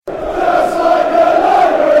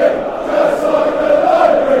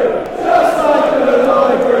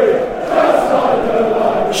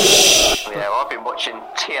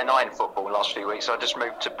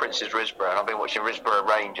watching Risborough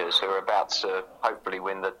Rangers, who are about to hopefully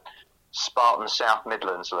win the Spartan South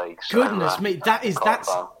Midlands League. So, Goodness me, that's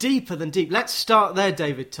fun. deeper than deep. Let's start there,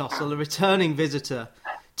 David Tossell, a returning visitor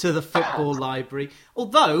to the Football Library.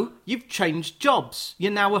 Although, you've changed jobs.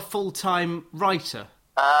 You're now a full-time writer.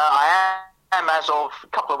 I am, as of a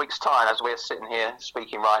couple of weeks' time, as we're sitting here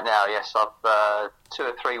speaking right now. Yes, I've 2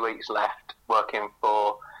 or 3 weeks left working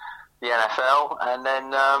for the NFL, and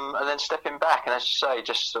then stepping back, and as you say,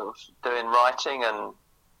 just sort of doing writing and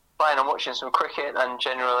playing and watching some cricket, and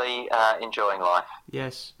generally enjoying life.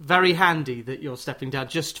 Yes, very handy that you're stepping down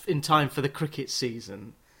just in time for the cricket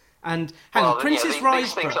season. And hang on, Princess Risborough.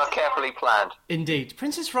 These things are carefully planned. Indeed.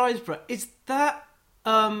 Princess Risborough, is that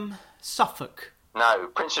Suffolk? No,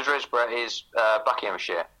 Princess Risborough is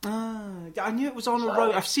Buckinghamshire. I knew it was on a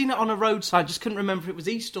road. I've seen it on a road sign, just couldn't remember if it was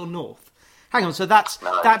east or north. Hang on, so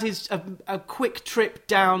that is a quick trip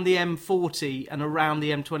down the M40 and around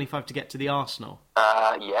the M25 to get to the Arsenal.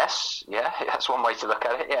 Yes, yeah, that's one way to look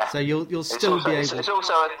at it. Yeah. So you'll still be able. It's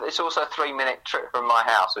also a 3-minute trip from my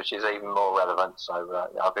house, which is even more relevant. So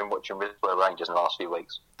I've been watching Risborough Rangers in the last few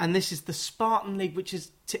weeks. And this is the Spartan League, which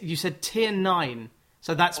is you said Tier 9,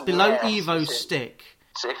 so that's below Evo's stick.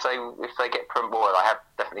 So if they get promoted, I have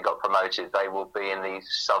definitely got promoted. They will be in the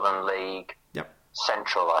Southern League. Yep.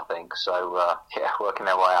 Central, I think. So, working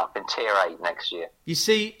their way up in Tier 8 next year. You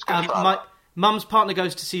see, my mum's partner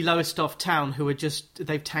goes to see Lowestoft Town, who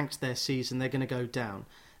they've tanked their season, they're going to go down.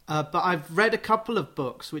 But I've read a couple of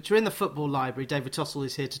books, which are in the Football Library. David Tossell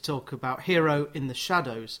is here to talk about Hero in the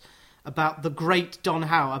Shadows, about the great Don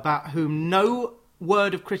Howe, about whom no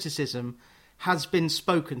word of criticism has been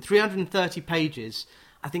spoken. 330 pages.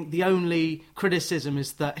 I think the only criticism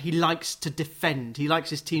is that he likes to defend. He likes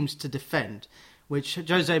his teams to defend, which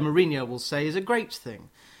Jose Mourinho will say is a great thing.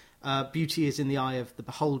 Beauty is in the eye of the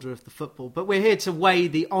beholder of the football. But we're here to weigh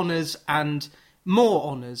the honours and more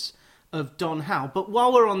honours of Don Howe. But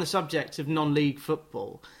while we're on the subject of non-league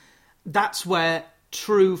football, that's where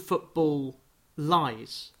true football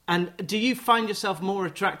lies. And do you find yourself more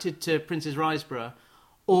attracted to Princess Risborough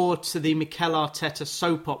or to the Mikel Arteta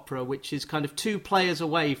soap opera, which is kind of 2 players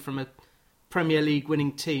away from a Premier League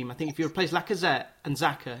winning team? I think if you replace Lacazette and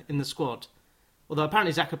Xhaka in the squad, although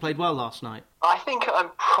apparently Xhaka played well last night. I think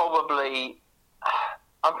I'm probably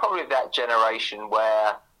that generation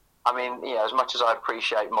where, I mean, as much as I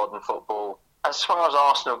appreciate modern football, as far as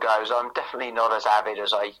Arsenal goes, I'm definitely not as avid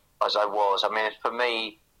as I was. I mean, for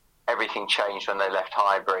me, everything changed when they left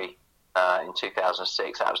Highbury in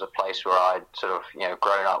 2006. That was the place where I'd sort of,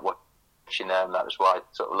 grown up watching them. That was where I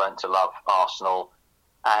sort of learnt to love Arsenal.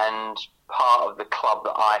 And part of the club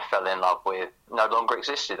that I fell in love with no longer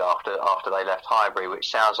existed after they left Highbury,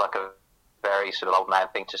 which sounds like a very sort of old man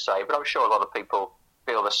thing to say, but I'm sure a lot of people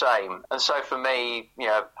feel the same. And so for me,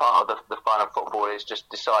 part of the fun of football is just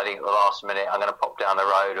deciding at the last minute I'm going to pop down the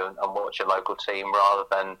road and watch a local team rather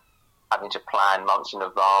than having to plan months in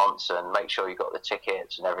advance and make sure you've got the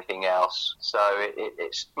tickets and everything else. So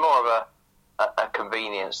it's more of a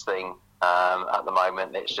convenience thing. At the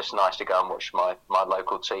moment, it's just nice to go and watch my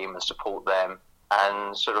local team and support them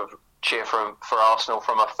and sort of cheer for Arsenal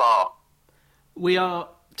from afar. We are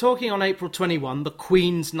talking on April 21, the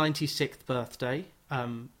Queen's 96th birthday.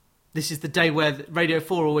 This is the day where Radio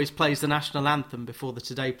 4 always plays the national anthem before the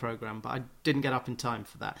Today programme, but I didn't get up in time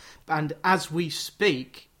for that. And as we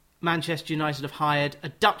speak, Manchester United have hired a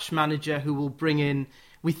Dutch manager who will bring in,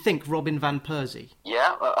 we think, Robin van Persie.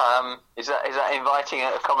 Yeah, is that inviting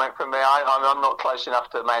a comment from me? I'm not close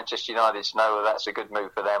enough to Manchester United to know whether that's a good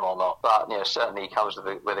move for them or not. But certainly he comes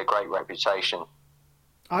with a great reputation.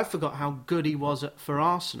 I forgot how good he was for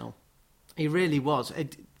Arsenal. He really was.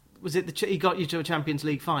 He got you to a Champions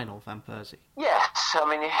League final, Van Persie? Yes, I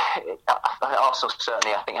mean Arsenal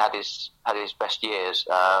certainly I think had his best years,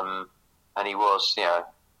 and he was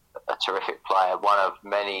a terrific player, one of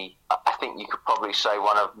many. I think you could probably say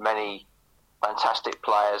one of many fantastic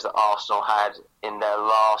players that Arsenal had in their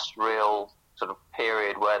last real sort of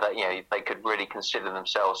period where they could really consider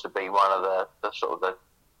themselves to be one of the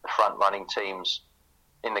front running teams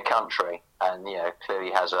in the country, and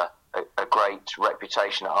clearly has a great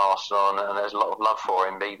reputation at Arsenal, and there's a lot of love for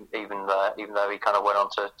him, even though he kind of went on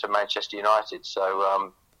to Manchester United.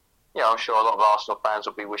 So I'm sure a lot of Arsenal fans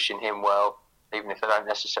will be wishing him well, even if they don't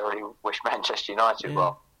necessarily wish Manchester United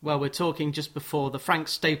well. Well, we're talking just before the Frank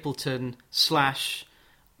Stapleton /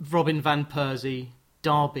 Robin van Persie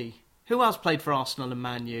derby. Who else played for Arsenal and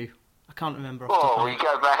Man U? I can't remember. We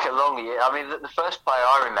go back a long year. I mean, the first player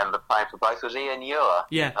I remember playing for both was Ian Ewer,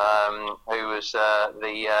 who was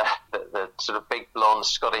the sort of big blonde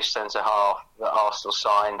Scottish centre half that Arsenal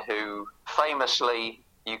signed, who famously,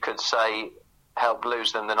 you could say, helped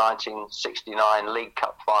lose them the 1969 League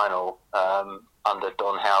Cup final under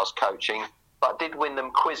Don Howe's coaching, but did win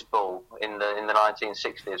them Quiz Ball in the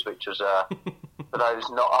 1960s, which was, for those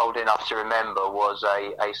not old enough to remember, was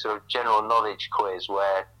a sort of general knowledge quiz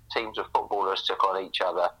where teams of footballers took on each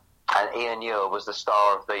other. And Ian Ure was the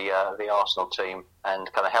star of the Arsenal team, and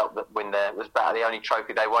kind of helped them win it was about the only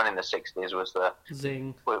trophy they won in the 60s was the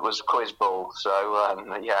Zing. Was the Quiz Ball. So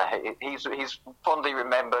he's fondly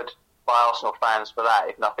remembered by Arsenal fans for that,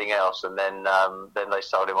 if nothing else. And then they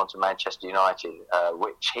sold him on to Manchester United,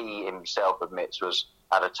 which he himself admits was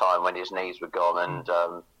at a time when his knees were gone,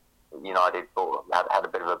 and United had a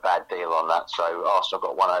bit of a bad deal on that. So Arsenal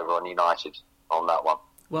got one over on United on that one.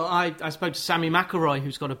 Well, I spoke to Sammy McElroy,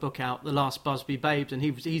 who's got a book out, The Last Busby Babes, and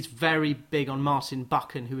he's very big on Martin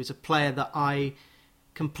Buchan, who is a player that I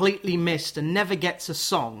completely missed and never gets a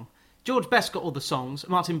song. George Best got all the songs.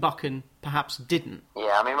 Martin Buchan perhaps didn't.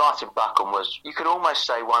 Yeah, I mean, Martin Buchan was, you could almost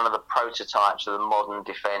say, one of the prototypes of the modern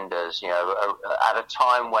defenders, at a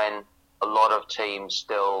time when a lot of teams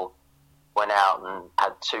still went out and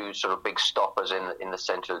had two sort of big stoppers in the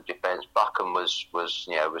centre of the defence. Buchan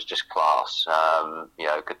was just class.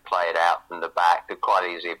 Could play it out from the back, could quite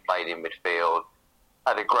easily have played in midfield,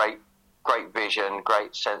 had a great vision,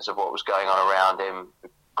 great sense of what was going on around him,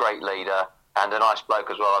 great leader, and a nice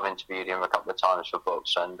bloke as well. I've interviewed him a couple of times for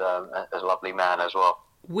books, and a lovely man as well.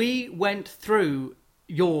 We went through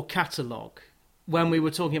your catalogue when we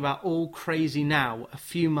were talking about All Crazy Now a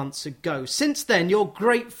few months ago. Since then, your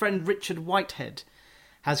great friend Richard Whitehead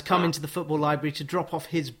has come into the Football Library to drop off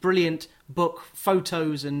his brilliant book,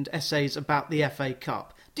 photos and essays about the FA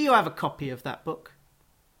Cup. Do you have a copy of that book?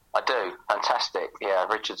 I do. Fantastic. Yeah,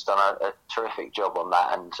 Richard's done a terrific job on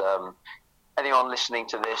that, and anyone listening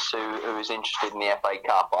to this who is interested in the FA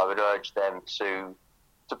Cup, I would urge them to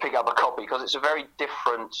pick up a copy, because it's a very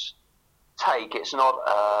different take. It's not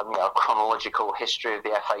a chronological history of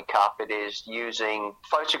the FA Cup. It is using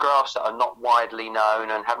photographs that are not widely known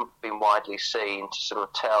and haven't been widely seen to sort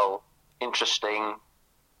of tell interesting,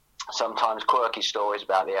 sometimes quirky stories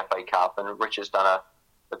about the FA Cup, and Richard's done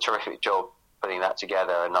a terrific job putting that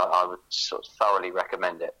together, and I would sort of thoroughly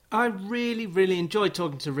recommend it. I really, really enjoyed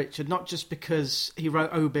talking to Richard, not just because he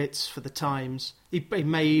wrote obits for the Times. He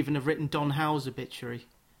may even have written Don Howe's obituary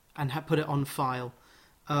and had put it on file.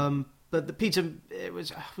 But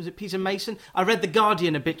was it Peter Mason? I read the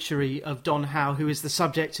Guardian obituary of Don Howe, who is the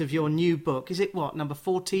subject of your new book. Is it number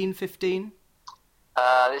 14, 15?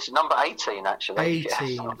 It's number 18, actually. 18, yes,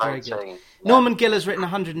 very 18. good. Yeah. Norman Gill has written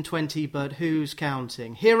 120, but who's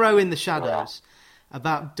counting? Hero in the Shadows,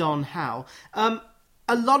 about Don Howe.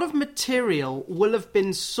 A lot of material will have been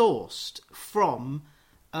sourced from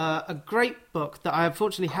a great book that I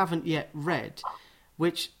unfortunately haven't yet read,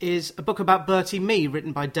 which is a book about Bertie Mee,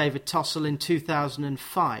 written by David Tossell in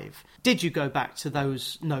 2005. Did you go back to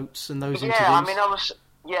those notes and those interviews? Yeah, I mean,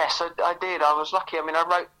 I did. I was lucky. I mean, I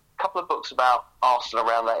wrote a couple of books about Arsenal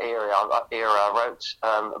around that era. I wrote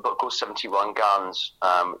a book called 71 Guns,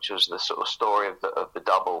 which was the sort of story of the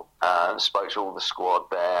double, spoke to all the squad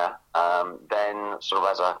there. Then, sort of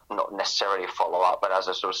as not necessarily a follow-up, but as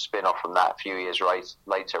a sort of spin-off from that, a few years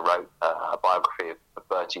later wrote a biography of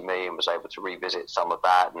Bertie Mee, and was able to revisit some of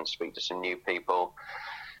that and speak to some new people.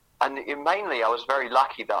 And mainly, I was very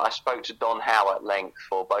lucky that I spoke to Don Howe at length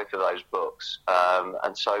for both of those books,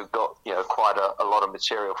 and so got quite a lot of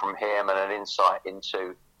material from him and an insight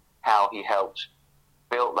into how he helped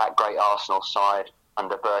build that great Arsenal side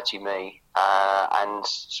under Bertie Mee, and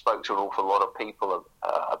spoke to an awful lot of people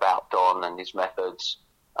about Don and his methods.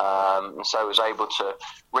 And so I was able to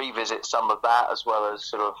revisit some of that, as well as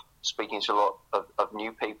sort of speaking to a lot of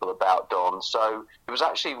new people about Don. So it was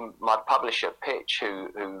actually my publisher, Pitch,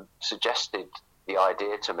 who suggested the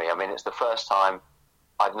idea to me. I mean, it's the first time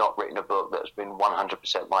I've not written a book that's been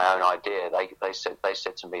 100% my own idea. They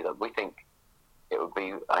said to me that we think it would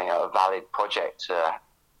be a valid project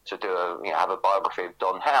to do have a biography of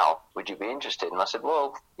Don Howe. Would you be interested? And I said,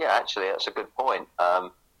 well, yeah, actually, that's a good point.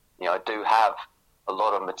 I do have a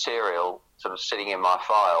lot of material sort of sitting in my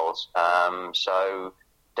files, so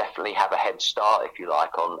definitely have a head start, if you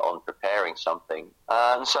like, on preparing something.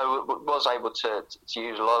 And so was able to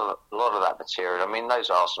use a lot of that material. I mean, those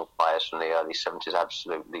Arsenal players from the early 70s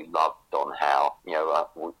absolutely loved Don Howe.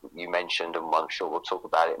 You mentioned, and I'm sure we'll talk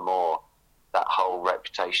about it more, that whole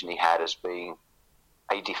reputation he had as being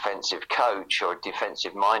a defensive coach, or a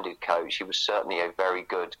defensive-minded coach. He was certainly a very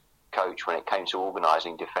good coach when it came to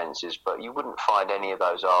organising defences, but you wouldn't find any of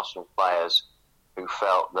those Arsenal players who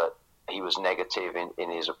felt that he was negative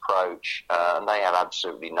in his approach, and they had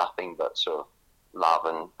absolutely nothing but sort of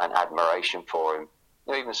love and admiration for him.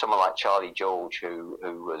 even someone like Charlie George, who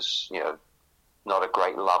was not a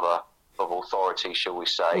great lover of authority, shall we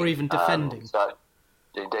say, or even defending.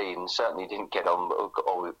 Indeed, and certainly didn't get on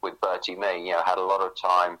with Bertie Mee. Had a lot of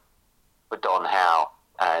time for Don Howe,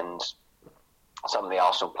 and some of the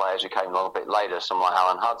Arsenal players who came along a bit later, someone like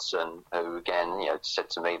Alan Hudson, who again, said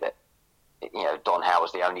to me that Don Howe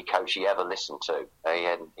was the only coach he ever listened to. He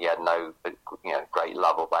had no great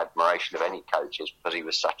love or admiration of any coaches because he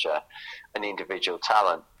was such an individual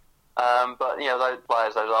talent. But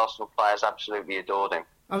those Arsenal players absolutely adored him.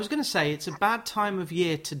 I was going to say it's a bad time of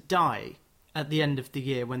year to die at the end of the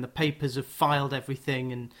year when the papers have filed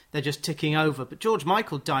everything and they're just ticking over. But George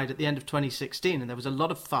Michael died at the end of 2016 and there was a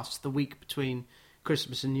lot of fuss the week between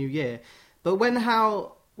Christmas and New Year. But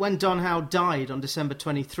when Don Howe died on December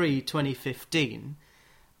 23, 2015,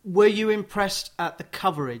 were you impressed at the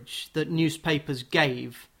coverage that newspapers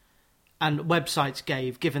gave and websites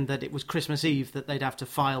gave, given that it was Christmas Eve that they'd have to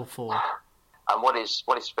file for? And what is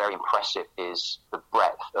very impressive is the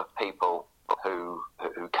breadth of people who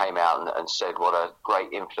came out and said what a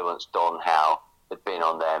great influence Don Howe had been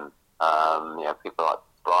on them. People like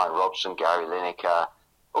Brian Robson, Gary Lineker,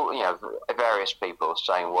 various people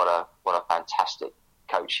saying what a fantastic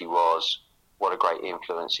coach he was, what a great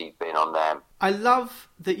influence he'd been on them. I love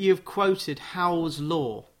that you've quoted Howe's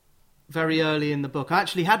Law very early in the book. I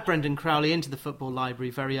actually had Brendan Crowley into the football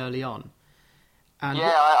library very early on. And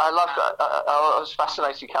I loved that. I was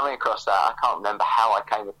fascinated coming across that. I can't remember how I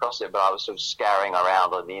came across it, but I was sort of scouring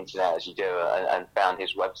around on the internet as you do, and found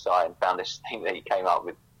his website and found this thing that he came up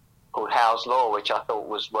with called Howe's Law, which I thought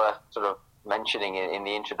was worth sort of mentioning in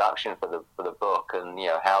the introduction for the book. And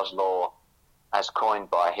Howe's Law, as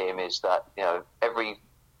coined by him, is that every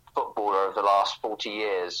footballer of the last 40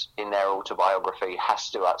 years in their autobiography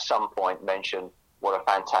has to at some point mention what a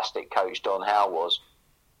fantastic coach Don Howe was.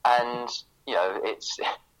 And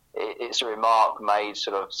it's a remark made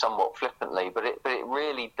sort of somewhat flippantly, but it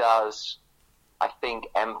really does, I think,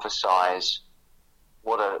 emphasise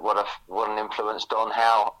what an influence Don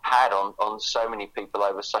Howe had on so many people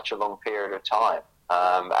over such a long period of time,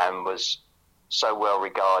 and was so well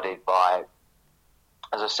regarded by,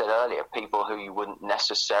 as I said earlier, people who you wouldn't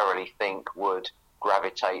necessarily think would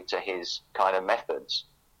gravitate to his kind of methods.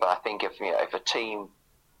 But I think if a team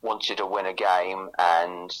wanted to win a game,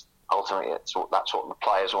 and ultimately that's what the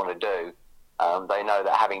players want to do, they know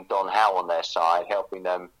that having Don Howe on their side, helping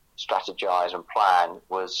them strategise and plan,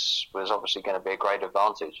 was obviously going to be a great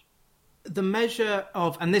advantage. The measure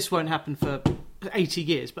of, and this won't happen for 80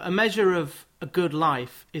 years, but a measure of a good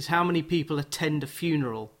life is how many people attend a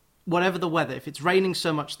funeral, whatever the weather. If it's raining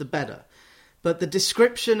so much, the better. But the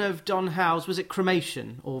description of Don Howe's, was it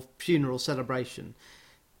cremation or funeral celebration?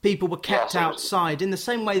 People were kept outside in the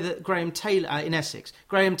same way that Graham Taylor, in Essex,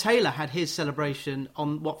 Graham Taylor had his celebration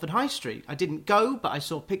on Watford High Street. I didn't go, but I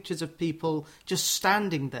saw pictures of people just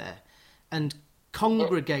standing there and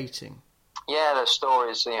congregating. Yeah, there's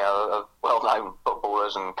stories, of well-known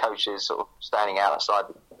footballers and coaches sort of standing outside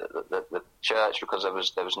the church because there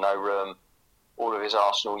was no room. All of his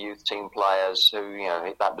Arsenal youth team players, who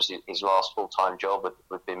that was his last full-time job,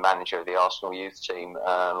 had been manager of the Arsenal youth team,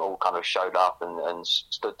 all kind of showed up and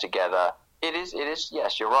stood together. It is.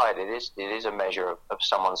 Yes, you're right. It is a measure of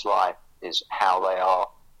someone's life, is how they are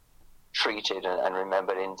treated and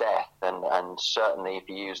remembered in death. And certainly, if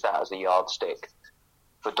you use that as a yardstick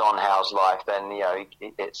for Don Howe's life, then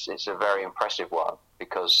it's a very impressive one,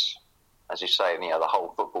 because, as you say, the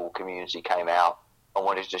whole football community came out and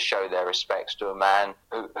wanted to show their respects to a man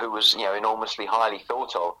who was enormously highly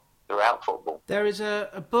thought of throughout football. There is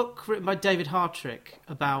a book written by David Hartrick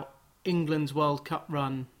about England's World Cup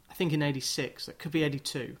run, I think in 86, that could be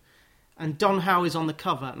 82. And Don Howe is on the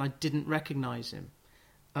cover, and I didn't recognise him.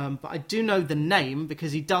 But I do know the name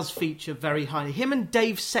because he does feature very highly. Him and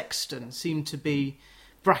Dave Sexton seem to be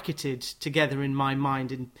bracketed together in my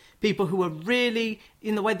mind, in people who are really,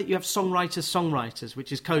 in the way that you have songwriters,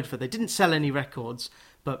 which is code for they didn't sell any records,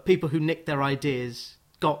 but people who nicked their ideas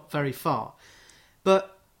got very far.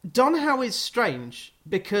 But Don Howe is strange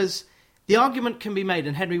because the argument can be made,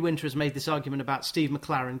 and Henry Winter has made this argument about Steve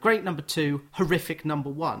McLaren, great number 2, horrific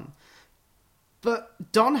number 1.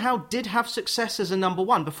 But Don Howe did have success as a number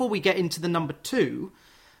 1. Before we get into the number 2,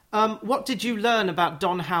 what did you learn about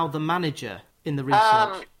Don Howe, the manager, in the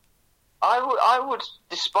research? I would,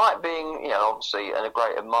 despite being, obviously a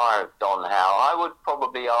great admirer of Don Howe, I would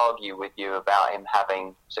probably argue with you about him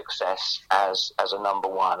having success as a number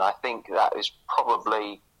 1. I think that is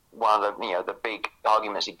probably one of the big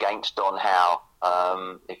arguments against Don Howe,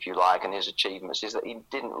 if you like, and his achievements, is that he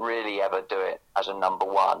didn't really ever do it as a number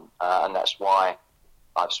 1, and that's why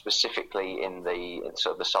I've specifically in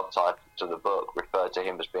sort of the subtitle to the book referred to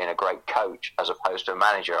him as being a great coach as opposed to a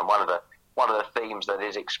manager. And one of the themes that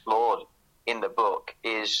is explored in the book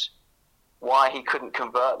is why he couldn't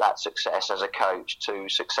convert that success as a coach to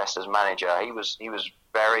success as manager. He was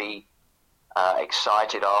very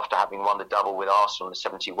excited after having won the double with Arsenal in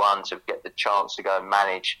 '71 to get the chance to go and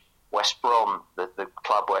manage West Brom, the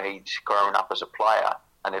club where he'd grown up as a player.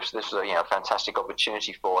 And this was a fantastic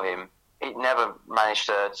opportunity for him. He never managed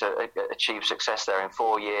to achieve success there in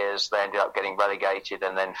 4 years. They ended up getting relegated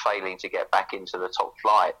and then failing to get back into the top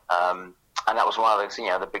flight. And that was one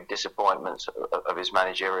of the big disappointments of his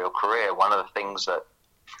managerial career. One of the things that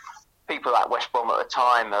people at West Brom at the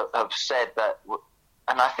time have said that,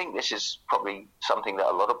 and I think this is probably something that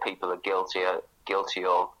a lot of people are guilty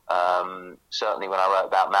of. Certainly when I wrote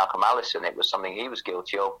about Malcolm Allison, it was something he was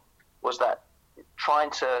guilty of, was that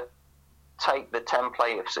trying to take the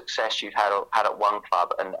template of success you've had at one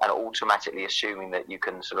club and automatically assuming that you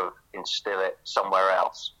can sort of instill it somewhere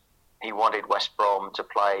else. He wanted West Brom to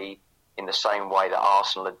play in the same way that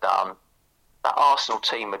Arsenal had done. That Arsenal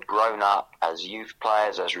team had grown up as youth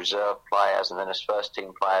players, as reserve players, and then as first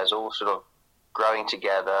team players, all sort of growing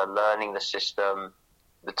together, learning the system.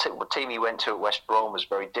 The team he went to at West Brom was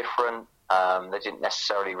very different. They didn't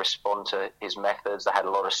necessarily respond to his methods. They had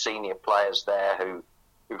a lot of senior players there who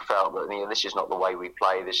felt that this is not the way we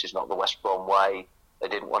play. This is not the West Brom way. They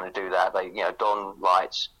didn't want to do that. Don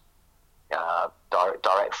liked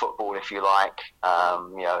direct football, if you like.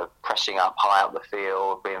 Pressing up high up the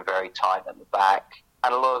field, being very tight at the back.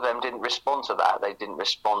 And a lot of them didn't respond to that. They didn't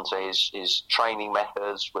respond to his training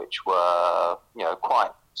methods, which were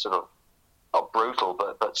quite sort of not brutal,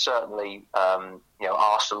 but certainly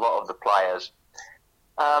asked a lot of the players.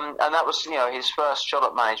 And that was his first shot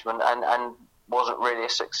at management, and wasn't really a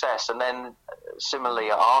success. And then similarly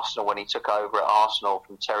at Arsenal, when he took over at Arsenal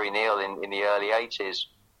from Terry Neill in the early 80s,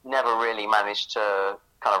 never really managed to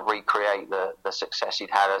kind of recreate the success he'd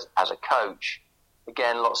had as a coach.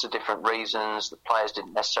 Again, lots of different reasons. The players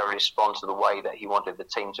didn't necessarily respond to the way that he wanted the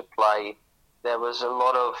team to play. There was a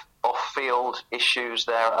lot of off-field issues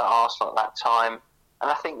there at Arsenal at that time. And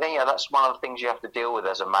I think that's one of the things you have to deal with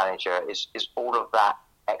as a manager is all of that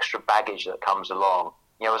extra baggage that comes along.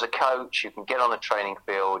 As a coach, you can get on the training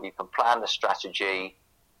field, you can plan the strategy,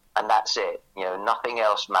 and that's it. Nothing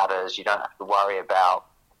else matters. You don't have to worry about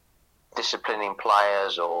disciplining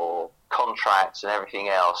players or contracts and everything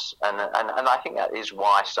else. And I think that is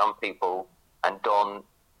why some people, and Don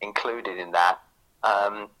included in that,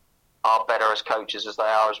 are better as coaches as they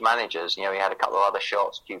are as managers. He had a couple of other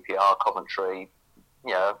shots, QPR, Coventry,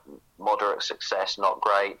 moderate success, not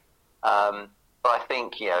great. But I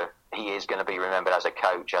think, he is going to be remembered as a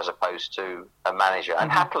coach as opposed to a manager. And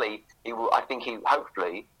hopefully he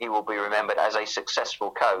will be remembered as a successful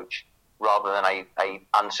coach rather than a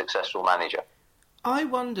unsuccessful manager. I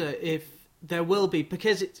wonder if there will be,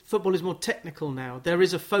 because football is more technical now, there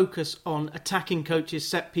is a focus on attacking coaches,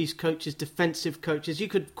 set-piece coaches, defensive coaches. You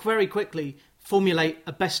could very quickly formulate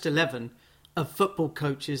a best 11 of football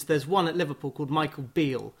coaches. There's one at Liverpool called Michael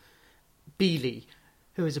Bealey,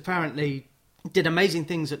 who is apparently did amazing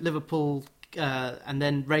things at Liverpool and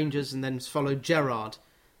then Rangers and then followed Gerrard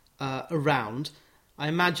around. I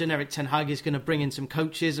imagine Erik ten Hag is going to bring in some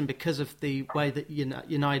coaches, and because of the way that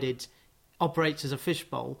United operates as a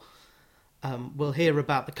fishbowl, we'll hear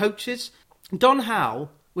about the coaches. Don Howe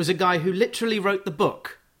was a guy who literally wrote the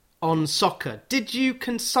book on soccer. Did you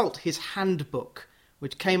consult his handbook,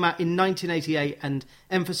 which came out in 1988 and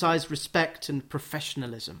emphasised respect and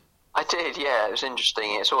professionalism? I did, yeah. It was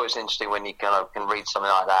interesting. It's always interesting when you kind of can read something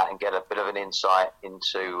like that and get a bit of an insight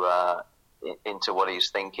into what he's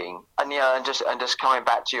thinking. And and just coming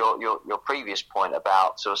back to your previous point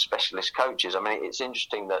about sort of specialist coaches. I mean, it's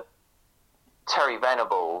interesting that Terry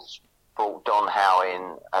Venables brought Don Howe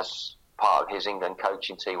in as part of his England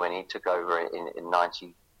coaching team when he took over in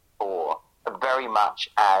 '94, very much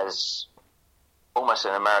as almost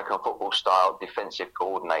an American football style defensive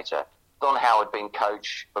coordinator. Don Howe had been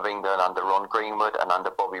coach of England under Ron Greenwood and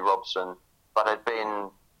under Bobby Robson, but had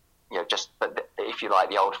been, just, if you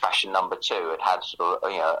like, the old-fashioned number two, had sort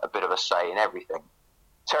of, a bit of a say in everything.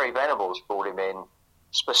 Terry Venables brought him in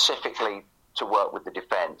specifically to work with the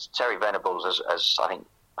defence. Terry Venables, as I think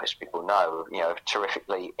most people know, a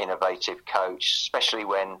terrifically innovative coach, especially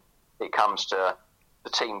when it comes to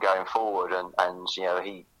the team going forward, and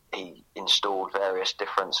he installed various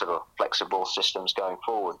different sort of flexible systems going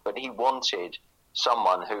forward. But he wanted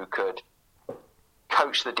someone who could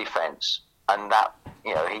coach the defence, and that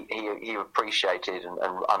he appreciated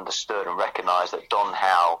and understood and recognised that Don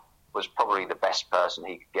Howe was probably the best person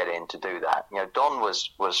he could get in to do that. Don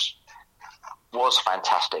was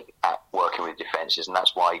fantastic at working with defences, and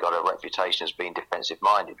that's why he got a reputation as being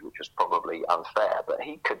defensive-minded, which was probably unfair. But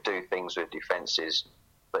he could do things with defences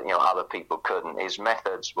that other people couldn't. His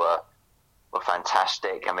methods were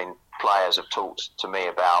fantastic. I mean, players have talked to me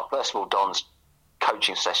about, first of all, Don's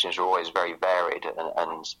coaching sessions were always very varied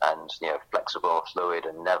and flexible, fluid,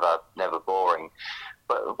 and never boring.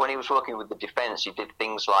 But when he was working with the defence, he did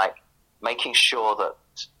things like making sure that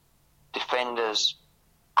defenders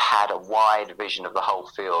had a wide vision of the whole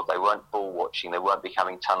field. They weren't ball watching. They weren't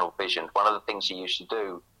becoming tunnel visioned. One of the things he used to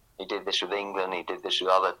do, he did this with England, he did this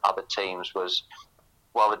with other teams, was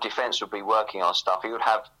while the defence would be working on stuff, he would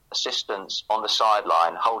have assistants on the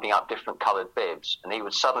sideline holding up different coloured bibs, and he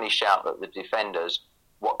would suddenly shout at the defenders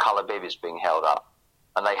what colour bib is being held up,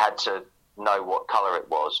 and they had to know what colour it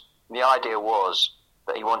was. And the idea was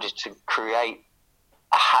that he wanted to create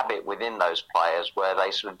a habit within those players where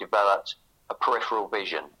they sort of developed a peripheral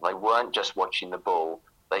vision. They weren't just watching the ball,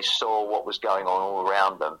 they saw what was going on all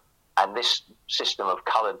around them. And this system of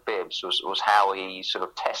coloured bibs was how he sort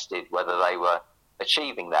of tested whether they were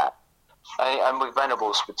achieving that. And with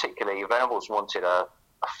Venables particularly, Venables wanted a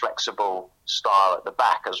flexible style at the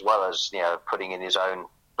back, as well as putting in his own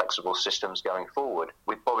flexible systems going forward.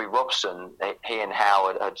 With Bobby Robson, he and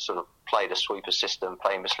Howe had sort of played a sweeper system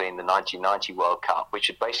famously in the 1990 World Cup, which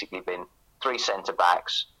had basically been 3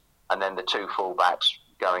 centre-backs and then the 2 full-backs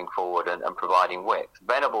going forward and providing width.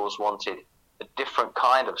 Venables wanted a different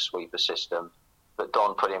kind of sweeper system that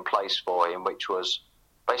Don put in place for him, which was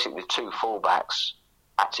basically 2 full-backs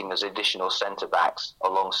acting as additional centre-backs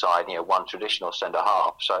alongside, one traditional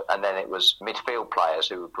centre-half. So, and then it was midfield players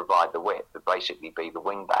who would provide the width, would basically be the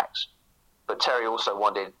wing-backs. But Terry also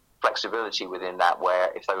wanted flexibility within that,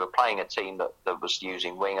 where if they were playing a team that was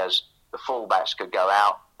using wingers, the full-backs could go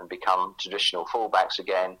out and become traditional full-backs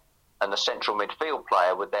again, and the central midfield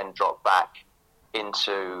player would then drop back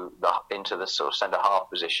into the sort of centre-half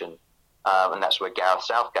position. And that's where Gareth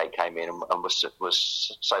Southgate came in and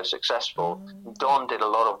was so successful. Don did a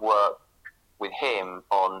lot of work with him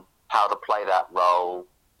on how to play that role,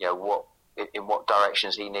 in what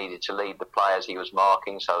directions he needed to lead the players he was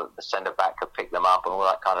marking so that the centre-back could pick them up and all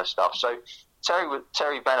that kind of stuff. So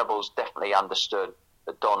Terry Venables definitely understood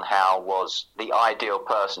that Don Howe was the ideal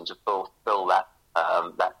person to fill that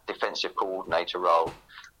defensive coordinator role,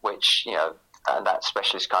 which, and that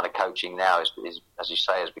specialist kind of coaching now is, as you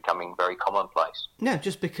say, is becoming very commonplace. Yeah,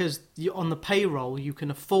 just because on the payroll you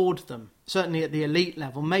can afford them, certainly at the elite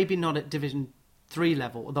level, maybe not at Division 3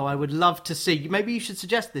 level, although I would love to see, maybe you should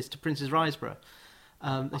suggest this to Prince's Riseborough.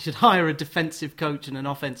 They should hire a defensive coach and an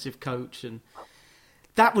offensive coach, and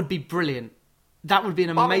that would be brilliant. That would be an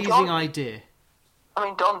amazing idea. I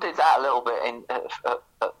mean, Don did that a little bit in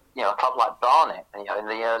a club like Barnet. In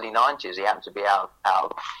the early 90s, he happened to be out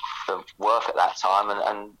of work at that time,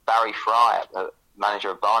 and Barry Fry, the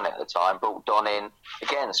manager of Barnet at the time, brought Don in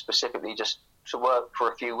again specifically just to work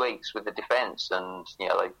for a few weeks with the defence, and they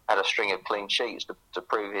had a string of clean sheets to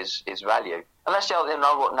prove his value. And that's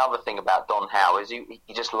another thing about Don Howe is he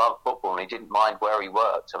just loved football, and he didn't mind where he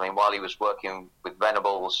worked. I mean, while he was working with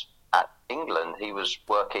Venables at England, he was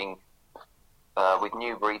working with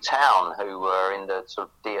Newbury Town, who were in the sort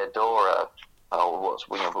of Diadora,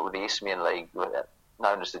 or the Isthmian League,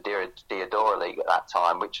 known as the Diadora League at that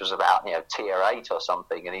time, which was about tier 8 or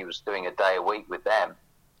something, and he was doing a day a week with them.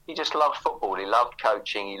 He just loved football. He loved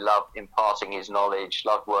coaching. He loved imparting his knowledge.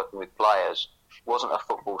 Loved working with players. Wasn't a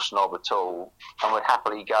football snob at all, and would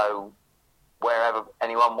happily go wherever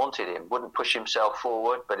anyone wanted him. Wouldn't push himself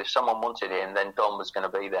forward, but if someone wanted him, then Don was going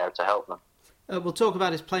to be there to help them. We'll talk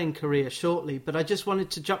about his playing career shortly, but I just wanted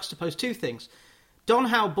to juxtapose 2 things. Don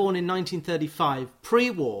Howe, born in 1935,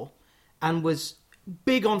 pre-war, and was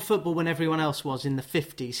big on football when everyone else was in the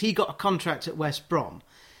 50s. He got a contract at West Brom.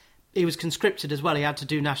 He was conscripted as well. He had to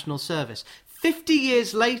do national service. 50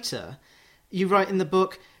 years later, you write in the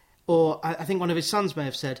book, or I think one of his sons may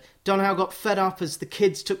have said, Don Howe got fed up as the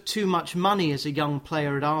kids took too much money as a young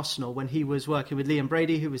player at Arsenal when he was working with Liam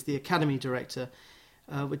Brady, who was the academy director.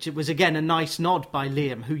 Which it was, again, a nice nod by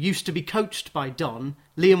Liam, who used to be coached by Don.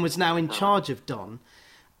 Liam was now in charge of Don.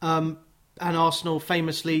 And Arsenal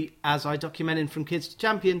famously, as I documented from Kids to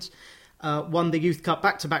Champions, won the Youth Cup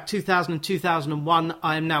back-to-back 2000 and 2001.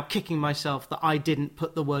 I am now kicking myself that I didn't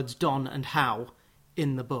put the words Don and Howe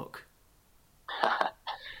in the book.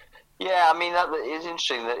 Yeah, I mean, it's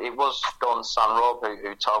interesting that it was Don's son, Rob,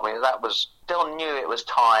 who told me that was... Don knew it was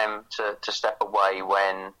time to step away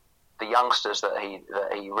when... the youngsters that he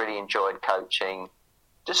really enjoyed coaching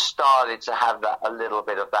just started to have that a little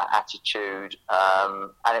bit of that attitude,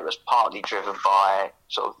 and it was partly driven by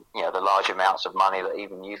sort of the large amounts of money that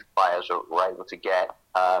even youth players were able to get,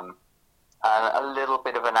 and a little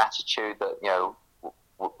bit of an attitude that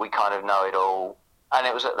we kind of know it all. And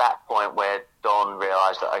it was at that point where Don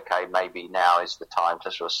realised that okay, maybe now is the time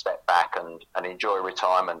to sort of step back and enjoy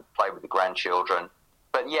retirement, play with the grandchildren.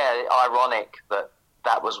 But yeah, ironic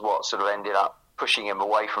that was what sort of ended up pushing him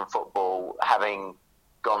away from football, having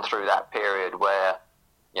gone through that period where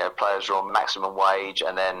players were on maximum wage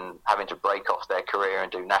and then having to break off their career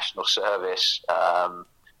and do national service,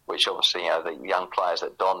 which obviously the young players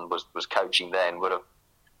that Don was coaching then would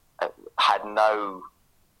have had no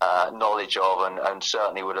knowledge of, and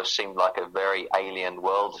certainly would have seemed like a very alien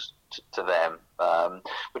world to them.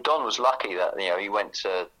 But Don was lucky that he went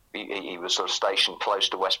to. He was sort of stationed close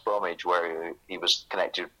to West Bromwich, where he was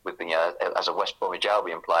connected with as a West Bromwich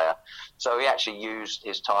Albion player. So he actually used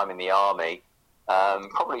his time in the army,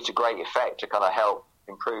 probably to great effect, to kind of help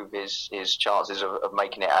improve his chances of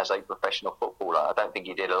making it as a professional footballer. I don't think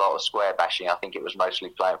he did a lot of square bashing. I think it was mostly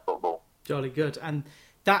playing football. Jolly good. And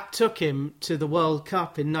that took him to the World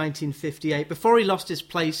Cup in 1958, before he lost his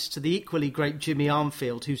place to the equally great Jimmy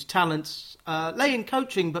Armfield, whose talents lay in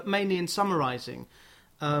coaching, but mainly in summarising.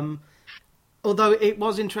 Although it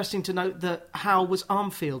was interesting to note that Howe was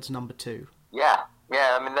Armfield's number 2. Yeah.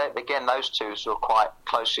 I mean, again, those two sort of quite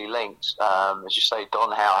closely linked. As you say,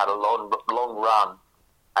 Don Howe had a long run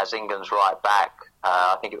as England's right back.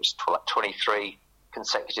 I think it was 23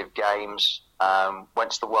 consecutive games.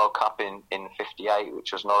 Went to the World Cup in 58,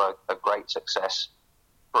 which was not a great success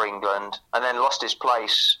for England, and then lost his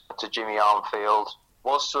place to Jimmy Armfield.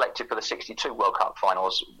 Was selected for the 62 World Cup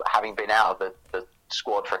finals, having been out of the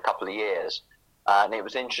squad for a couple of years. And it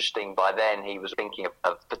was interesting, by then he was thinking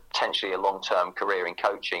of potentially a long-term career in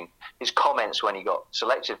coaching. His comments when he got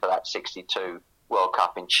selected for that 62 World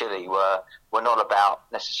Cup in Chile were not about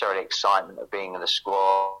necessarily excitement of being in the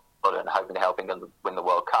squad and hoping to help England win the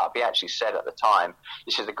World Cup. He actually said at the time,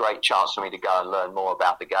 this is a great chance for me to go and learn more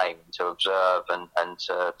about the game, to observe and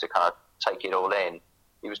to kind of take it all in.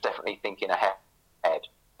 He was definitely thinking ahead.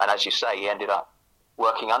 And as you say, he ended up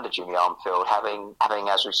working under Jimmy Armfield, having,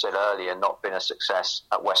 as we said earlier, not been a success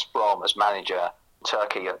at West Brom as manager,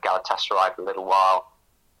 Turkey at Galatasaray for a little while,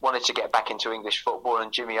 wanted to get back into English football,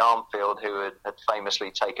 and Jimmy Armfield, who had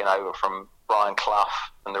famously taken over from Brian Clough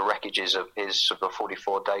and the wreckages of his sort of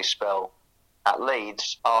 44-day spell at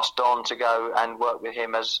Leeds, asked Don to go and work with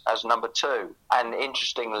him as number 2. And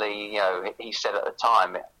interestingly, he said at the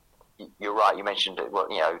time, you're right, you mentioned it,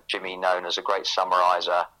 Jimmy known as a great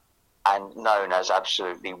summariser and known as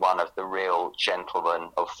absolutely one of the real gentlemen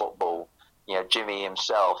of football. Jimmy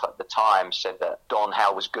himself at the time said that Don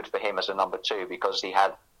Howe was good for him as a number 2 because he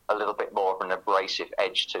had a little bit more of an abrasive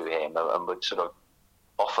edge to him and would sort of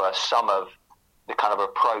offer some of the kind of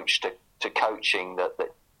approach to coaching that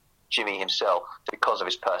Jimmy himself, because of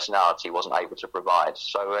his personality, wasn't able to provide.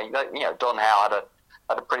 So, Don Howe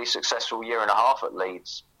had a pretty successful year and a half at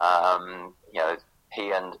Leeds.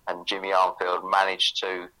 He and Jimmy Armfield managed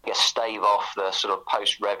to stave off the sort of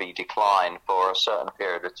post-Revie decline for a certain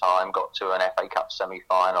period of time, got to an FA Cup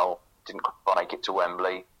semi-final, didn't quite make it to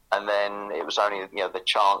Wembley, and then it was only the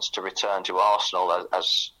chance to return to Arsenal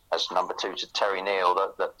as number 2 to Terry Neal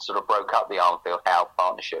that sort of broke up the Armfield-Howe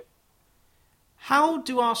partnership. How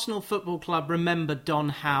do Arsenal Football Club remember Don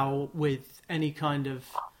Howe with any kind of...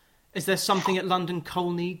 Is there something at London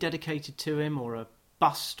Colney dedicated to him, or a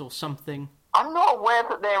bust or something? I'm not aware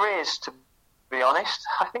that there is, to be honest.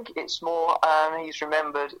 I think it's more he's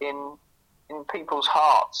remembered in people's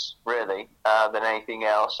hearts, really, than anything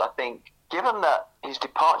else. I think, given that his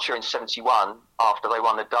departure in 71, after they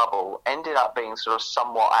won the double, ended up being sort of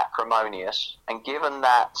somewhat acrimonious, and given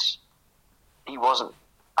that he wasn't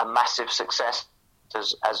a massive success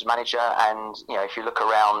as manager, and if you look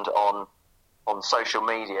around on social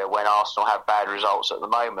media when Arsenal have bad results at the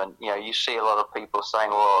moment, you see a lot of people saying,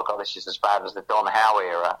 "Oh God, this is as bad as the Don Howe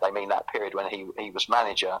era." They mean that period when he was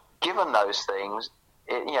manager. Given those things,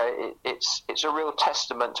 it's a real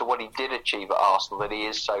testament to what he did achieve at Arsenal that he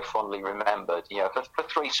is so fondly remembered. For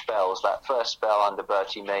 3 spells, that first spell under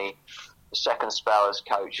Bertie Mee, the second spell as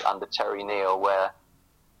coach under Terry Neal, where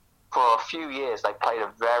for a few years they played a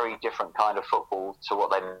very different kind of football to what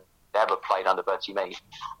they'd ever played under Bertie Mee.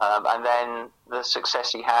 And then the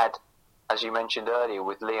success he had, as you mentioned earlier,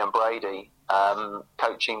 with Liam Brady,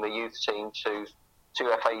 coaching the youth team to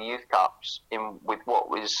 2 FA Youth Cups with what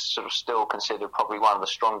was sort of still considered probably one of the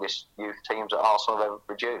strongest youth teams that Arsenal have ever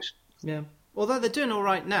produced. Yeah, although they're doing all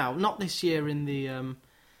right now. Not this year in the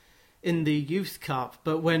in the Youth Cup,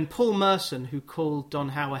 but when Paul Merson, who called Don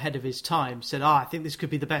Howe ahead of his time, said, I think this could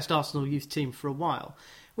be the best Arsenal youth team for a while,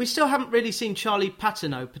 we still haven't really seen Charlie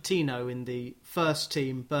Patino in the first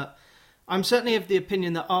team, but I'm certainly of the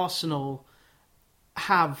opinion that Arsenal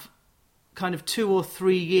have kind of 2 or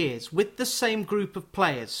 3 years with the same group of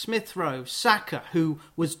players. Smith Rowe, Saka, who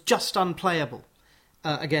was just unplayable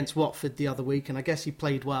against Watford the other week, and I guess he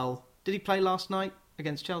played well. Did he play last night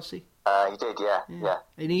against Chelsea? He did, yeah.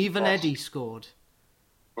 And even Eddie scored.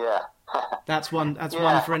 Yeah. That's one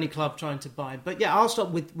for any club trying to buy. But yeah, I'll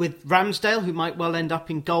start with Ramsdale, who might well end up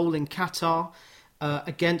in goal in Qatar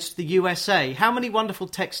against the USA. How many wonderful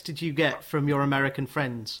texts did you get from your American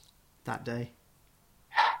friends that day?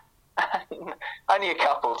 Only a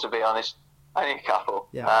couple, to be honest. Only a couple.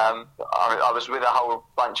 Yeah. I was with a whole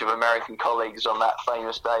bunch of American colleagues on that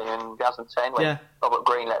famous day in 2010 when Robert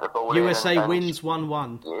Green let the ball USA in. USA wins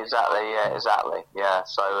 1-1. Exactly. Yeah,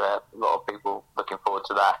 so a lot of people looking forward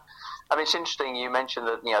to that. I mean, it's interesting you mentioned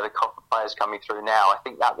that the Copper players coming through now. I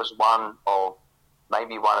think that was one of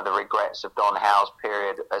the regrets of Don Howe's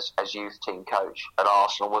period as youth team coach at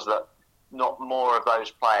Arsenal, was that not more of those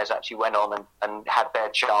players actually went on and had their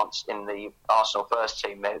chance in the Arsenal first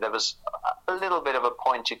team. There was a little bit of a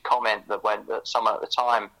pointed comment that someone at the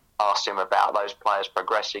time asked him about those players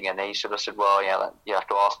progressing, and he sort of said, well, you have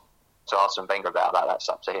to ask Arsene Wenger about that. That's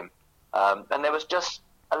up to him. And there was just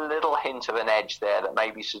a little hint of an edge there that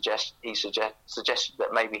maybe suggested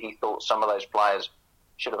that maybe he thought some of those players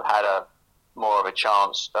should have had more of a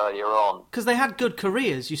chance earlier on. Because they had good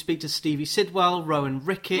careers. You speak to Stevie Sidwell, Rowan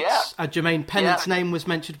Ricketts, Jermaine Pennant's name was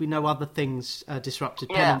mentioned. We know other things disrupted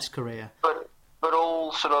Pennant's career. But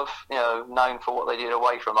all sort of, known for what they did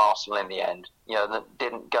away from Arsenal in the end. That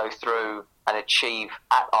didn't go through and achieve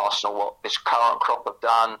at Arsenal what this current crop have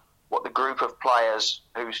done, what the group of players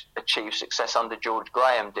who achieved success under George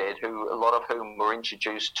Graham did, a lot of whom were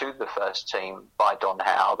introduced to the first team by Don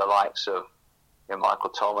Howe, the likes of Michael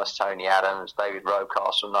Thomas, Tony Adams, David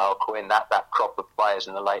Rocastle, Niall Quinn, that crop of players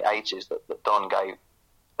in the late 80s that Don gave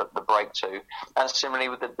the break to. And similarly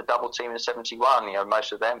with the double team in 71,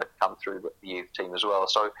 most of them had come through the youth team as well.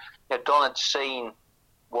 So Don had seen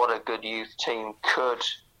what a good youth team could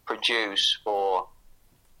produce for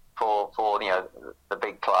the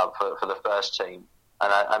big club, for the first team.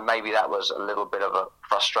 And maybe that was a little bit of a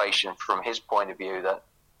frustration from his point of view, that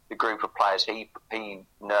the group of players he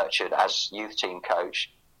nurtured as youth team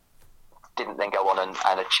coach didn't then go on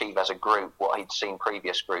and achieve as a group what he'd seen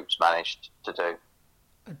previous groups managed to do.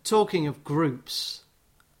 Talking of groups,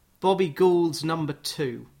 Bobby Gould's number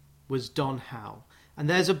 2 was Don Howe. And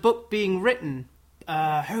there's a book being written.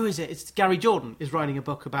 Who is it? It's Gary Jordan is writing a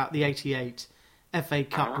book about the 88 FA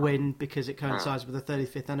Cup win because it coincides with the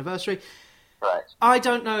 35th anniversary. Right. I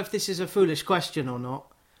don't know if this is a foolish question or not.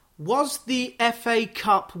 Was the FA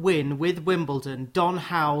Cup win with Wimbledon Don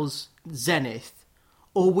Howe's zenith?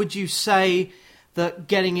 Or would you say that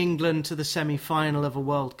getting England to the semi-final of a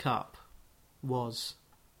World Cup was?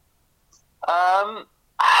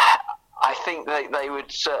 I think they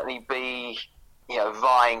would certainly be,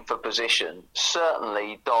 vying for position.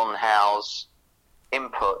 Certainly Don Howe's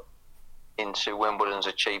input into Wimbledon's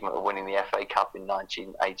achievement of winning the FA Cup in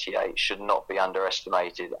 1988 should not be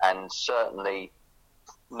underestimated, and certainly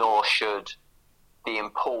nor should the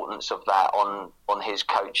importance of that on his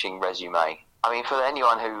coaching resume. I mean, for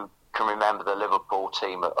anyone who can remember the Liverpool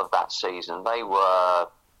team of that season, they were,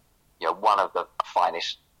 one of the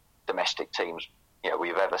finest domestic teams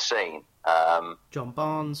we've ever seen. John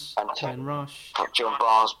Barnes, Ian Rush, John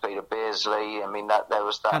Barnes, Peter Beardsley. I mean, there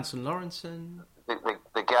was that. Hanson Lawrenson.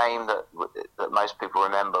 The game that most people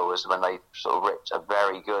remember was when they sort of ripped a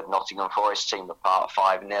very good Nottingham Forest team apart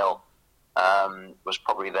 5-0. Was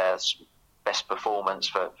probably their best performance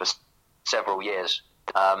for several years.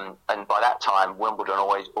 And by that time, Wimbledon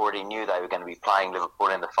already knew they were going to be playing Liverpool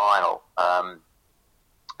in the final.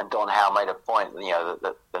 And Don Howe made a point,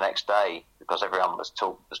 that the next day, because everyone was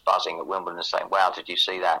buzzing at Wimbledon and saying, wow, did you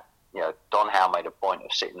see that? Don Howe made a point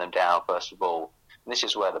of sitting them down, first of all. And this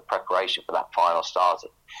is where the preparation for that final started.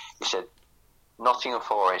 He said, Nottingham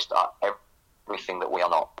Forest are everything that we are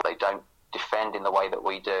not. They don't defend in the way that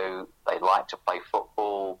we do. They like to play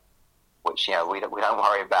football, which, we don't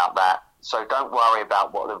worry about that. So don't worry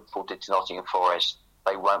about what Liverpool did to Nottingham Forest.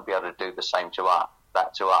 They won't be able to do the same to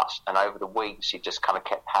us. And over the weeks, he just kind of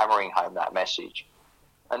kept hammering home that message.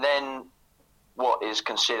 And then what is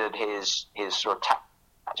considered his sort of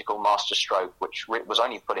tactical masterstroke, which was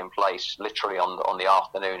only put in place literally on the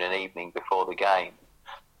afternoon and evening before the game,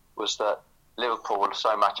 was that Liverpool,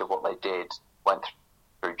 so much of what they did went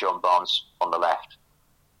through John Barnes on the left.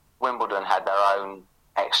 Wimbledon had their own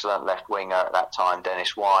excellent left winger at that time,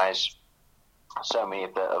 Dennis Wise. So many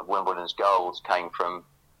of Wimbledon's goals came from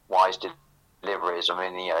Wise deliveries. I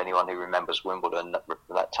mean, anyone who remembers Wimbledon at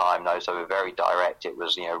that time knows they were very direct. It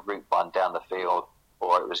was, route one down the field,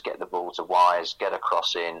 or it was get the ball to Wise, get a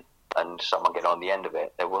cross in, and someone get on the end of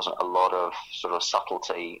it. There wasn't a lot of sort of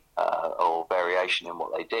subtlety or variation in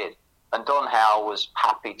what they did. And Don Howe was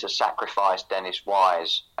happy to sacrifice Dennis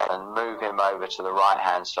Wise and move him over to the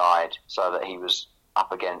right-hand side so that he was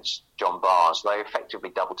up against John Barnes. They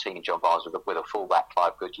effectively double-teamed John Barnes with a fullback,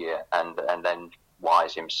 Clive Goodyear, and then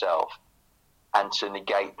Wise himself, and to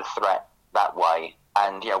negate the threat that way.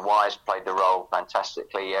 And Wise played the role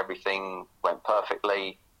fantastically. Everything went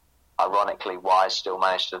perfectly. Ironically, Wise still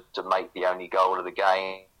managed to make the only goal of the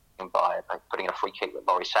game by putting a free kick that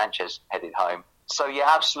Laurie Sanchez headed home. So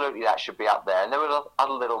absolutely that should be up there. And there were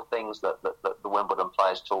other little things that the Wimbledon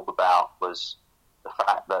players talk about, was the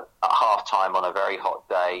fact that at half-time on a very hot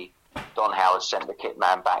day, Don Howe had sent the kit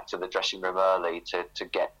man back to the dressing room early to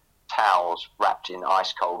get towels wrapped in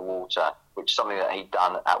ice-cold water, which is something that he'd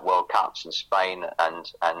done at World Cups in Spain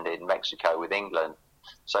and in Mexico with England.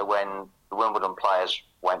 So when the Wimbledon players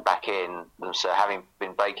went back in, so having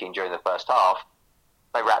been baking during the first half,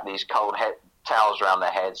 they wrapped these cold towels around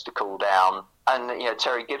their heads to cool down. And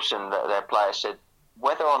Terry Gibson, their player, said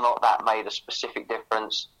whether or not that made a specific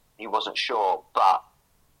difference, he wasn't sure, but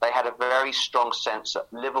they had a very strong sense that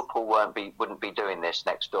Liverpool wouldn't be doing this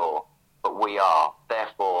next door, but we are.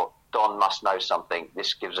 Therefore, Don must know something.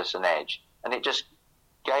 This gives us an edge. And it just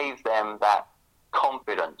gave them that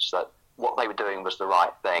confidence that what they were doing was the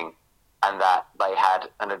right thing, and that they had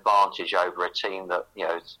an advantage over a team that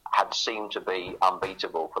had seemed to be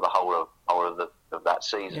unbeatable for the whole of that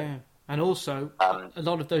season. Yeah. And also, a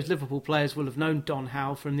lot of those Liverpool players will have known Don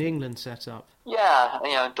Howe from the England setup. Yeah,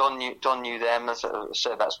 Don knew them. As I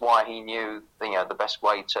said, that's why he knew the best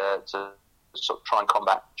way to sort of try and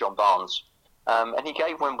combat John Barnes. And he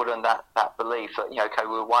gave Wimbledon that belief that okay,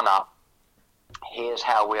 we're one up. Here's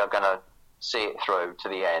how we are going to see it through to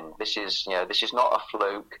the end. This is not a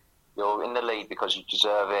fluke. You're in the lead because you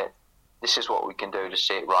deserve it. This is what we can do to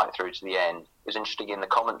see it right through to the end. It was interesting in the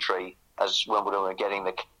commentary as Wimbledon were getting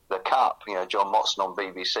the cup. John Motson on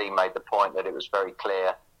BBC made the point that it was very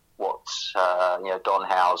clear what Don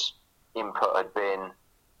Howe's input had been.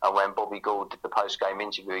 And when Bobby Gould did the post-game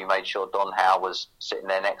interview, he made sure Don Howe was sitting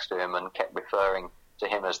there next to him and kept referring to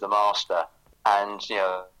him as the master. And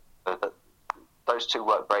those two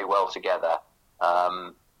worked very well together.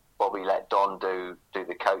 Bobby let Don do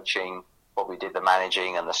the coaching. Bobby did the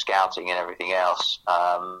managing and the scouting and everything else.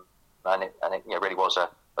 And it really was a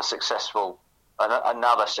successful.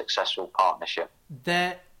 Another successful partnership.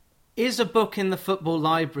 There is a book in the football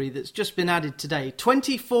library that's just been added today.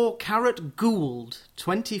 24 Karat Gould.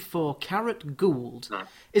 24 Karat Gould. Mm.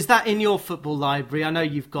 Is that in your football library? I know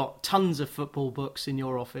you've got tons of football books in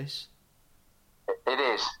your office. It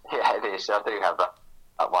is. Yeah, it is. I do have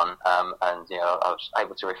that one. And I was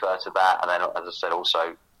able to refer to that. And then, as I said,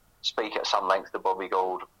 also speak at some length to Bobby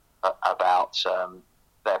Gould about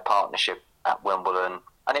their partnership at Wimbledon.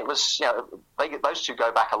 And it was, those two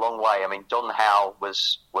go back a long way. I mean, Don Howe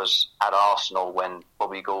was at Arsenal when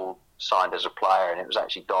Bobby Gould signed as a player, and it was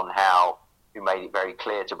actually Don Howe who made it very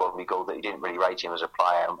clear to Bobby Gould that he didn't really rate him as a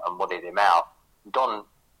player and wanted him out. Don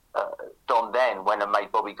then went and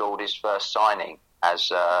made Bobby Gould his first signing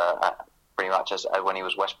as pretty much as when he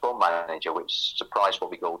was West Brom manager, which surprised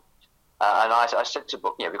Bobby Gould. And I said to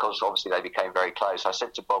Bobby, because obviously they became very close, I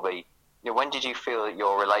said to Bobby, when did you feel that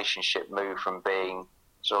your relationship moved from being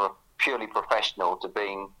sort of purely professional to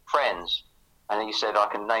being friends? And he said, I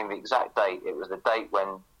can name the exact date. It was the date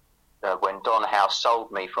when Don Howe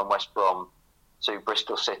sold me from West Brom to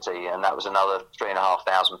Bristol City, and that was another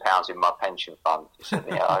 £3,500 in my pension fund. He said,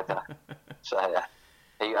 I don't know. So,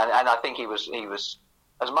 and I think he was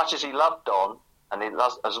as much as he loved Don, and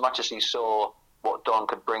as much as he saw what Don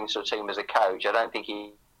could bring to a team as a coach, I don't think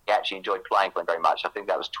he actually enjoyed playing for him very much. I think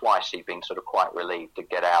that was twice he'd been sort of quite relieved to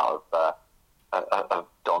get out of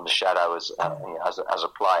Don's shadow as a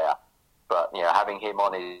player. But having him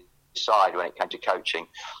on his side when it came to coaching,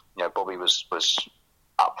 Bobby was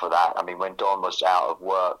up for that. I mean, when Don was out of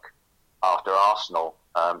work after Arsenal,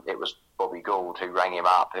 it was Bobby Gould who rang him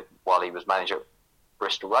up while he was manager at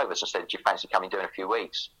Bristol Rovers and said, "Do you fancy coming doing a few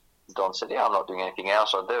weeks?" And Don said, "Yeah, I'm not doing anything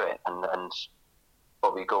else. I'll do it." And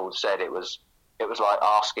Bobby Gould said it was like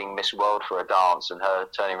asking Miss World for a dance and her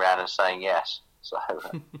turning around and saying yes. So.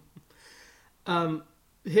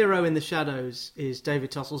 Hero in the Shadows is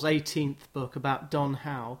David Tossell's 18th book about Don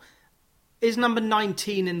Howe. Is number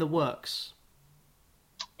 19 in the works?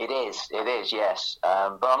 It is, yes.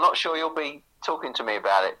 But I'm not sure you'll be talking to me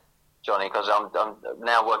about it, Johnny, because I'm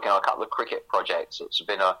now working on a couple of cricket projects. It's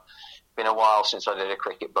been a while since I did a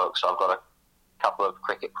cricket book, so I've got a couple of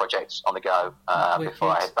cricket projects on the go before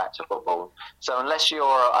I head back to football. So unless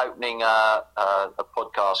you're opening a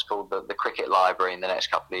podcast called the Cricket Library in the next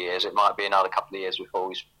couple of years, it might be another couple of years before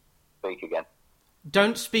we speak again.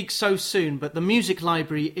 Don't speak so soon, but the music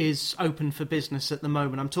library is open for business at the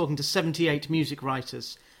moment. I'm talking to 78 music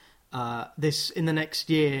writers in the next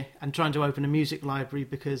year and trying to open a music library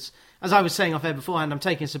because, as I was saying off air beforehand, I'm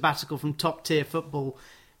taking a sabbatical from top-tier football.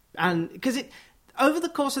 And because over the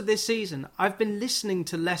course of this season, I've been listening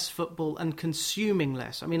to less football and consuming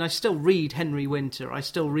less. I mean, I still read Henry Winter. I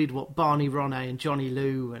still read what Barney Ronay and Johnny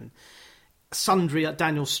Lew and sundry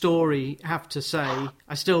Daniel Storey have to say.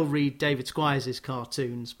 I still read David Squires'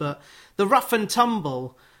 cartoons. But the rough and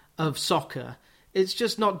tumble of soccer, it's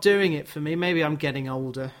just not doing it for me. Maybe I'm getting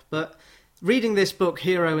older. But reading this book,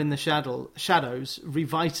 Hero in the Shadows,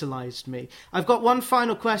 revitalised me. I've got one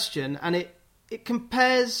final question, and it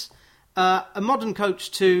compares a modern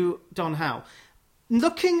coach to Don Howe.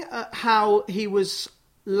 Looking at how he was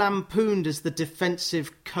lampooned as the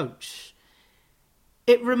defensive coach,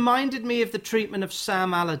 it reminded me of the treatment of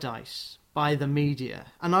Sam Allardyce by the media.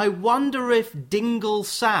 And I wonder if Dingle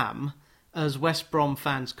Sam, as West Brom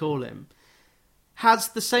fans call him, has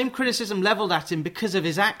the same criticism levelled at him because of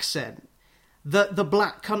his accent that the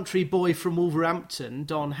black country boy from Wolverhampton,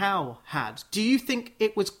 Don Howe, had. Do you think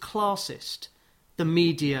it was classist, the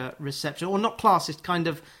media reception? Or not classist, kind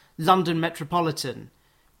of London metropolitan?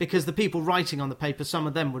 Because the people writing on the paper, some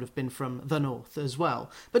of them would have been from the north as well.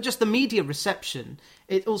 But just the media reception,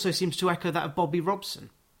 it also seems to echo that of Bobby Robson.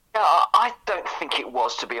 Yeah, I don't think it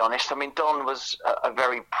was, to be honest. I mean, Don was a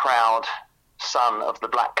very proud son of the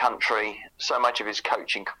black country. So much of his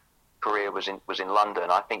coaching career was in London.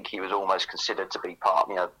 I think he was almost considered to be part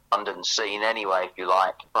of London scene anyway, if you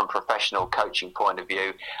like, from a professional coaching point of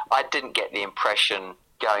view. I didn't get the impression,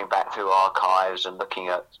 going back through archives and looking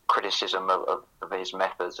at criticism of his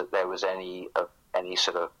methods, that there was any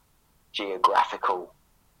sort of geographical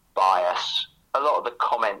bias. A lot of the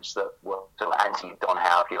comments that were sort of anti-Don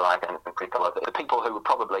Howe, if you like, and critical of it, the people who would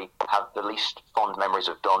probably have the least fond memories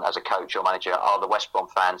of Don as a coach or manager are the West Brom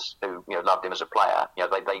fans who loved him as a player.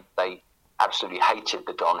 They absolutely hated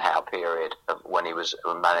the Don Howe period of when he was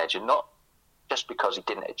a manager, not just because he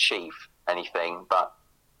didn't achieve anything, but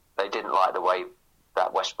they didn't like the way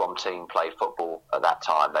that West Brom team played football at that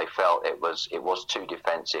time. They felt it was too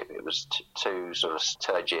defensive, it was too sort of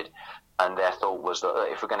turgid, and their thought was that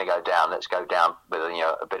if we're going to go down, let's go down with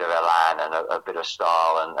a bit of elan and a bit of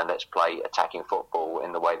style, and let's play attacking football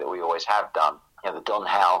in the way that we always have done. The Don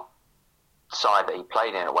Howe side that he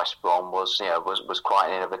played in at West Brom was quite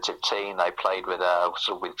an innovative team. They played with a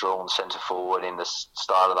sort of withdrawn centre forward in the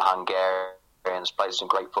style of the Hungarians, played some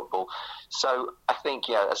great football. So I think,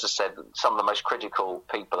 as I said, some of the most critical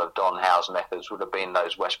people of Don Howe's methods would have been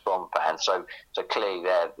those West Brom fans. So clearly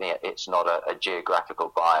it's not a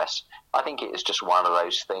geographical bias. I think it is just one of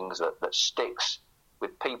those things that sticks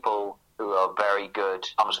with people who are very good,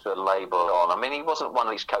 comes with a label on. I mean, he wasn't one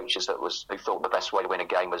of these coaches who thought the best way to win a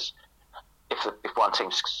game was if one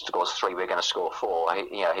team scores 3, we're going to score 4.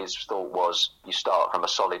 His thought was you start from a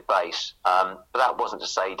solid base. But that wasn't to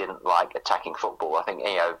say he didn't like attacking football. I think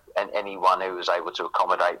anyone who was able to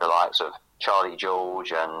accommodate the likes of Charlie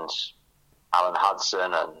George and Alan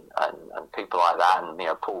Hudson and people like that,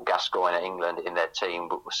 and Paul Gascoigne at England in their team,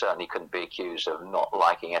 certainly couldn't be accused of not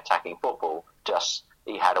liking attacking football. Just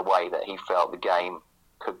he had a way that he felt the game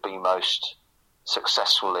could be most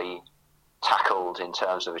successfully tackled in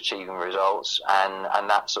terms of achieving results, and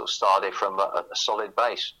that sort of started from a solid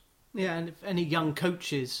base. Yeah, and if any young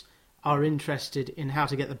coaches are interested in how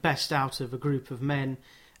to get the best out of a group of men,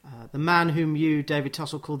 the man whom you, David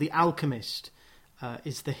Tossell, call the Alchemist,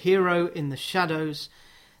 is the Hero in the Shadows.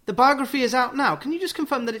 The biography is out now. Can you just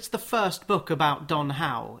confirm that it's the first book about Don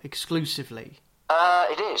Howe exclusively?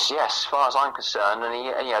 It is, yes, as far as I'm concerned.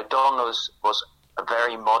 And Don was a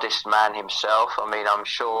very modest man himself. I mean, I'm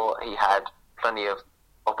sure he had plenty of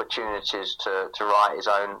opportunities to write his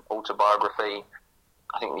own autobiography.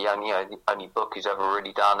 I think the only book he's ever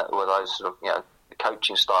really done were those sort of the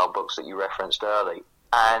coaching style books that you referenced early.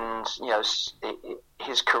 And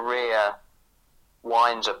his career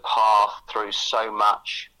winds a path through so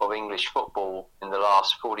much of English football in the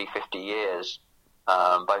last 40, 50 years,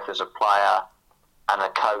 both as a player and a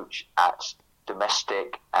coach at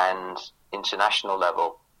domestic and international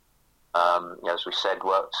level. As we said,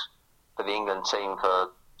 worked for the England team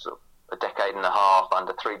for sort of a decade and a half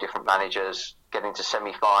under 3 different managers, getting to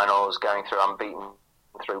semi-finals, going through unbeaten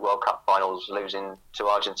through World Cup finals, losing to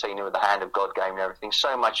Argentina with the hand of God game and everything.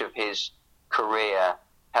 So much of his career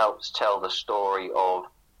helps tell the story of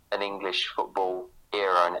an English football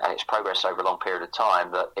era and its progress over a long period of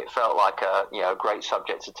time, that it felt like a great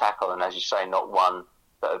subject to tackle, and as you say, not one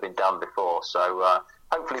that had been done before. So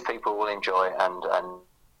hopefully people will enjoy it and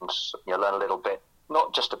learn a little bit,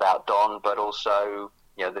 not just about Don, but also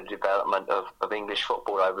the development of English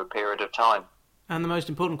football over a period of time. And the most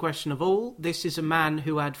important question of all, this is a man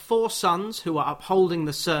who had 4 sons who are upholding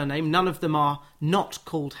the surname. None of them are not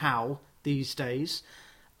called Howe these days.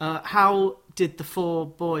 How did the 4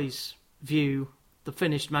 boys view the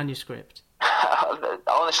finished manuscript?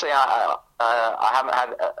 Honestly, I haven't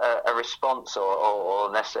had a response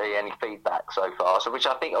or necessarily any feedback so far. So which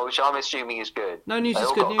I'm assuming is good. No news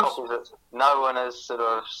is good news. No one has sort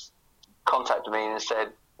of contacted me and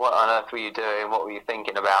said, "What on earth were you doing? What were you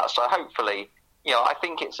thinking about?" So hopefully, I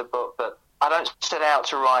think it's a book that I don't set out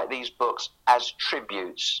to write these books as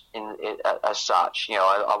tributes as such.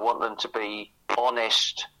 I want them to be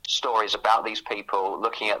honest stories about these people,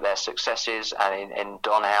 looking at their successes, and in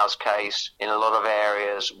Don Howe's case, in a lot of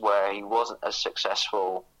areas where he wasn't as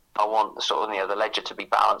successful, I want the ledger to be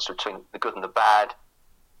balanced between the good and the bad,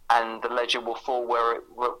 and the ledger will fall where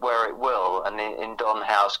it will. And in Don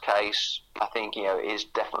Howe's case, I think it is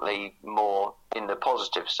definitely more in the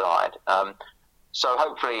positive side. So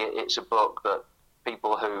hopefully, it's a book that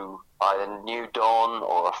people who either knew Don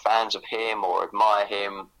or are fans of him or admire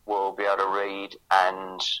him will be able to read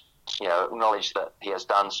and acknowledge that he has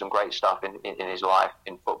done some great stuff in his life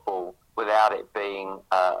in football without it being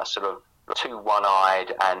a sort of too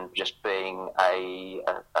one-eyed and just being a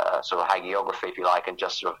sort of hagiography, if you like, and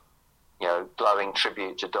just sort of glowing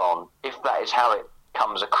tribute to Don. If that is how it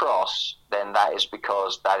comes across, then that is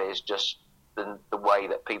because that is just the way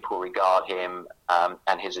that people regard him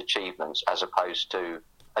and his achievements, as opposed to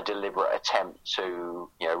a deliberate attempt to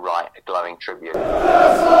write a glowing tribute.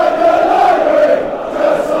 Just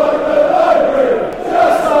like